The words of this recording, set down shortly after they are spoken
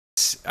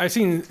I've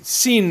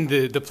seen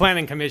the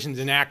planning commissions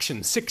in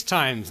action 6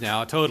 times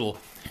now total.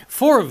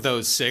 4 of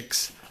those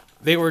 6,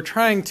 they were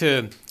trying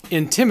to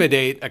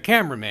intimidate a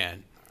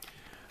cameraman.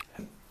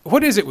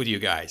 What is it with you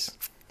guys?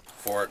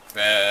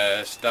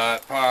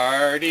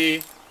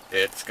 Fortfest.party,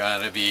 it's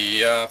gonna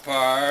be a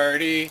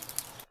party.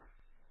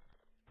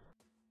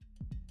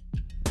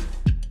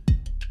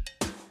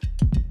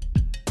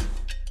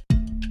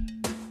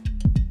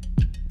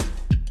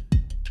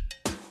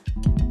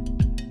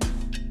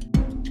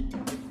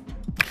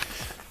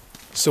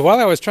 So while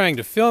I was trying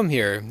to film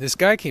here, this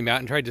guy came out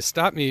and tried to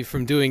stop me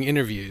from doing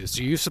interviews.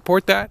 Do you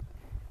support that?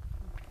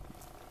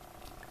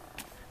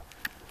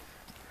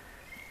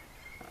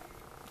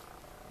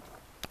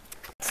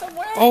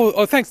 Somewhere?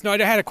 Oh, thanks. No, I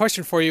had a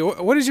question for you.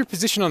 What is your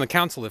position on the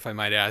council, if I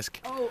might ask?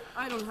 Oh,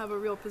 I don't have a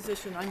real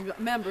position. I'm a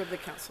member of the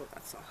council,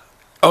 that's all.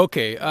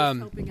 Okay.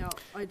 Helping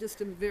out. I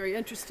just am very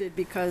interested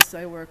because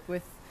I work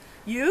with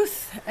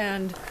youth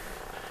and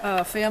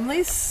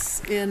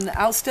families in the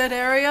Alstead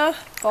area,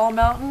 Fall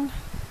Mountain,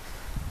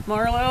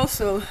 Marlow,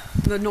 so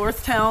the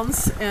north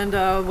towns,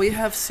 and we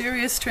have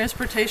serious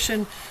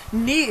transportation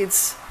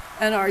needs,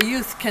 and our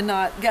youth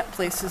cannot get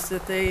places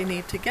that they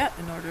need to get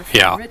in order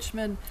for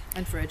enrichment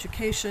and for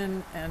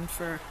education and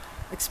for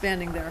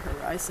expanding their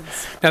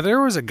horizons. Now,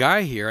 there was a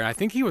guy here, and I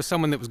think he was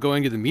someone that was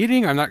going to the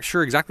meeting. I'm not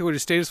sure exactly what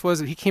his status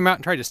was. He came out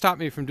and tried to stop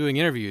me from doing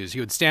interviews.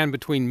 He would stand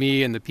between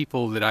me and the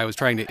people that I was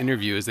trying to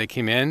interview as they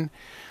came in.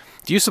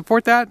 Do you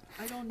support that?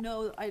 I don't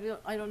know. I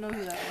don't know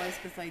who that was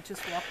because I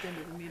just walked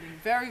into the meeting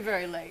very,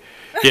 very late.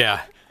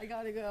 Yeah. I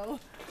gotta go.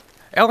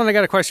 Ellen, I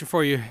got a question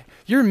for you.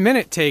 Your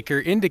minute taker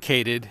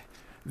indicated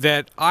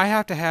that I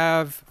have to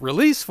have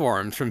release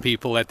forms from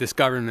people at this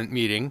government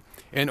meeting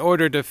in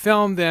order to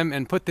film them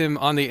and put them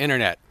on the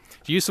internet.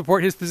 Do you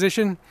support his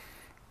position?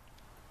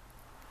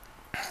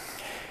 I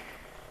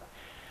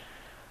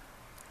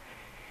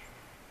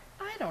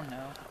don't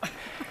know. I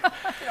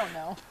don't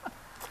know.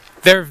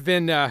 There have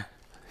been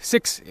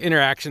 6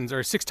 interactions,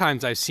 or 6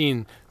 times I've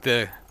seen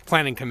the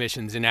planning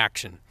commissions in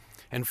action,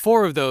 and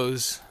 4 of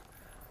those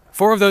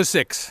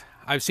 6,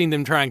 I've seen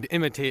them trying to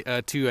intimidate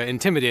a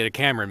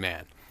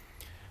cameraman.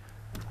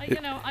 You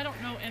know, I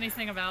don't know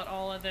anything about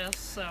all of this,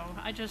 so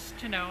I just,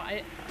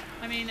 I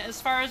mean,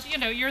 as far as,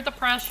 you're the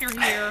press, you're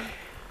here.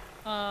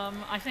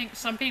 I think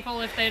some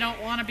people, if they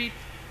don't want to be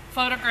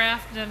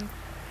photographed, then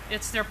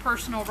it's their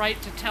personal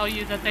right to tell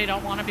you that they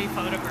don't want to be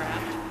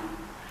photographed.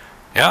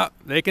 Yeah,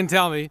 they can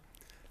tell me.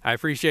 I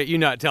appreciate you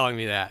not telling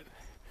me that.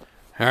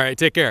 All right,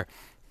 take care.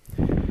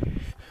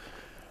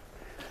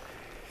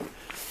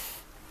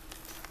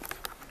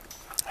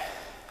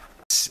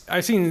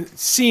 I've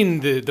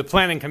seen the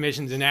planning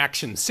commissions in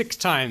action 6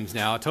 times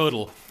now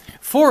total.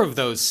 4 of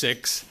those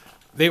 6,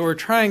 they were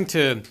trying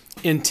to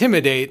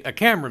intimidate a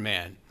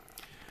cameraman.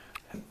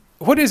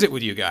 What is it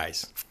with you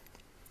guys?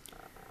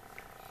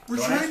 We're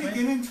trying to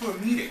get into a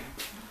meeting.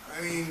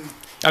 I mean...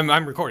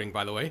 I'm recording,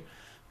 by the way.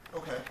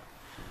 Okay.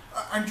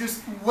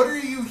 What are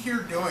you here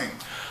doing?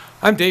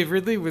 I'm Dave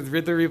Ridley with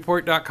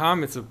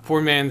RidleyReport.com. It's a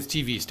poor man's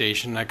TV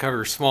station. I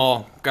cover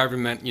small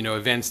government,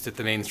 events that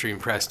the mainstream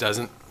press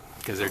doesn't,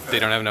 because they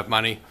don't have enough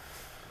money.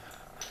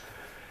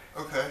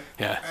 Okay.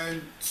 Yeah.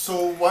 And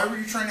so why were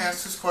you trying to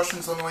ask us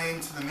questions on the way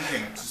into the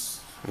meeting?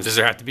 Does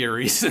there have to be a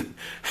reason?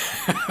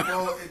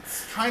 Well,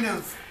 it's kind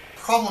of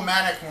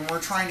problematic when we're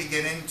trying to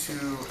get into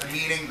a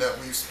meeting that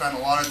we've spent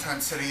a lot of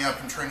time setting up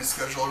and trying to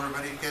schedule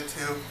everybody to get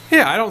to.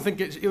 Yeah, I don't think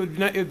it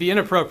would be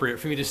inappropriate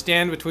for me to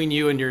stand between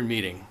you and your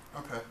meeting.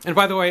 Okay. And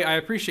by the way, I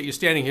appreciate you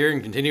standing here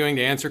and continuing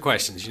to answer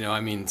questions.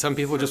 Some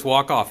people just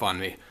walk off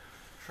on me.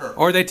 Sure.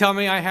 Or they tell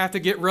me I have to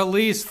get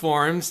release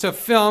forms to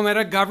film at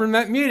a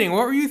government meeting.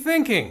 What were you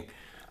thinking?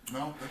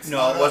 No, that's no,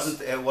 not it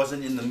wasn't. It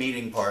wasn't in the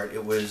meeting part.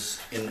 It was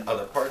in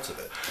other parts of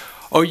it.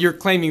 Oh, you're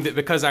claiming that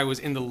because I was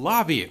in the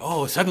lobby,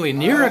 suddenly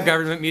near a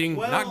government meeting,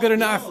 not good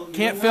enough,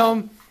 can't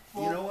film?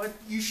 Well, you know what?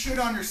 You should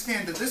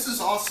understand that this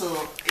is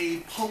also a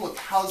public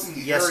housing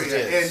Yes,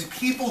 area, it is. and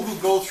people who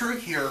go through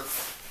here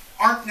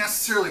aren't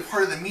necessarily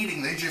part of the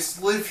meeting. They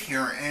just live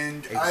here,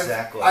 and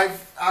Exactly.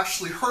 I've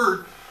actually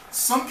heard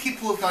some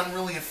people have gotten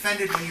really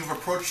offended when you've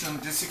approached them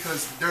just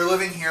because they're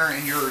living here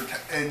and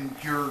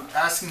you're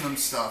asking them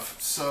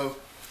stuff. So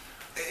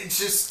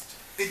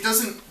it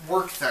doesn't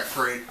work that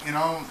great,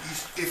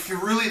 If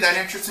you're really that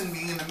interested in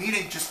being in the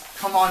meeting, just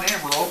come on in.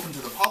 We're open to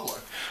the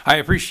public. I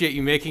appreciate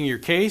you making your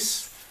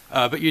case,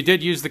 but you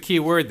did use the key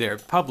word there,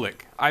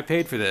 public. I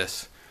paid for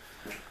this.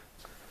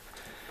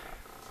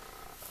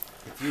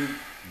 If you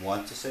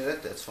want to say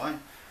that, that's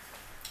fine.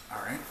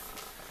 All right.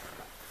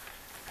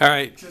 All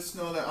right. Just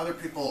know that other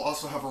people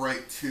also have a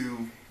right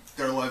to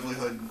their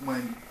livelihood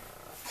when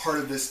part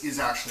of this is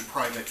actually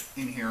private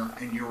in here,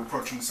 and you're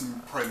approaching some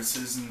private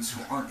citizens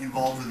who aren't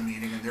involved in the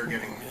meeting, and they're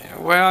getting.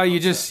 Well, you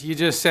just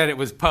said it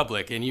was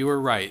public, and you were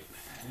right.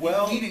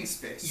 Well, meeting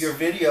space. Your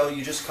video,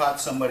 you just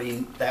caught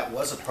somebody that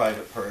was a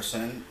private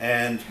person,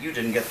 and you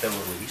didn't get the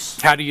release.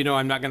 How do you know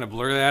I'm not going to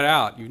blur that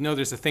out? You know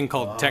there's a thing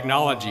called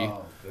technology.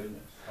 Oh,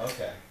 goodness.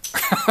 Okay.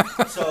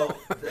 so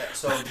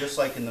just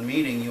like in the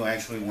meeting, you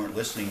actually weren't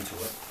listening to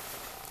it.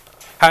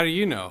 How do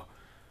you know?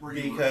 Were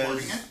you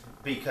recording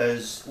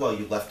Because, it? well,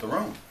 you left the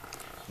room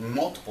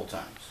multiple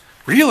times.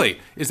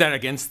 Really? Is that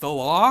against the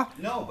law?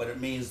 No, but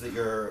it means that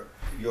your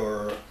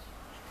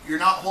You're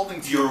not holding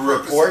to your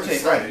purpose that you reporting,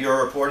 cited. right?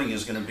 Your reporting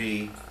is going to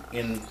be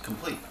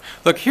incomplete.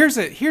 Look, here's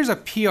a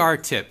PR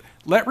tip.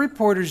 Let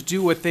reporters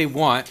do what they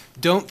want.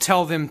 Don't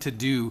tell them to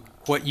do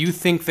what you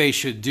think they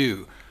should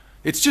do.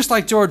 It's just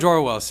like George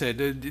Orwell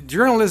said,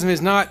 journalism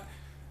is not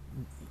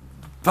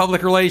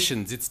public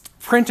relations. It's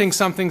printing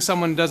something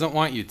someone doesn't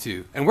want you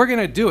to. And we're going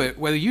to do it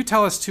whether you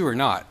tell us to or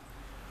not.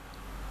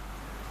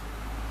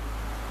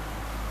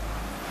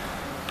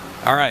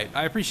 All right,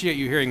 I appreciate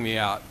you hearing me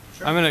out.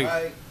 Sure. I'm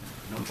gonna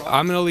No problem.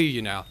 I'm gonna leave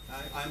you now.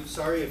 I'm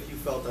sorry if you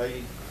felt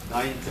I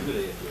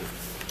intimidated you.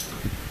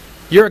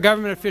 You're a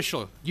government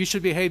official. You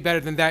should behave better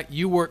than that.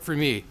 You work for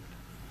me.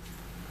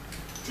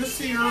 Just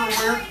so you're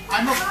aware,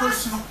 I'm a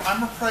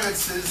private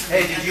citizen.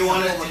 Hey, did you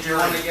want to and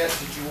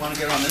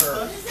get on this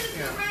bus?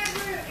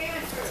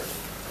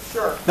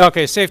 Sure.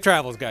 Okay, safe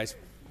travels, guys.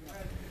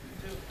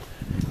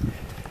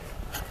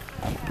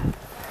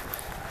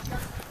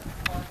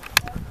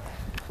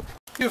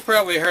 You've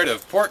probably heard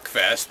of Pork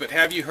Fest, but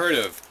have you heard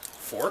of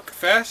Fork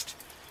Fest?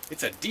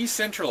 It's a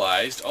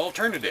decentralized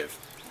alternative.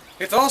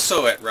 It's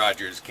also at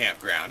Rogers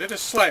Campground at a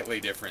slightly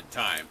different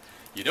time.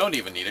 You don't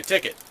even need a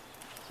ticket.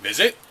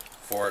 Visit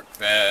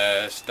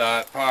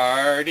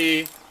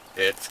forkfest.party.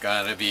 It's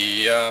gonna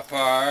be a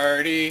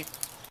party.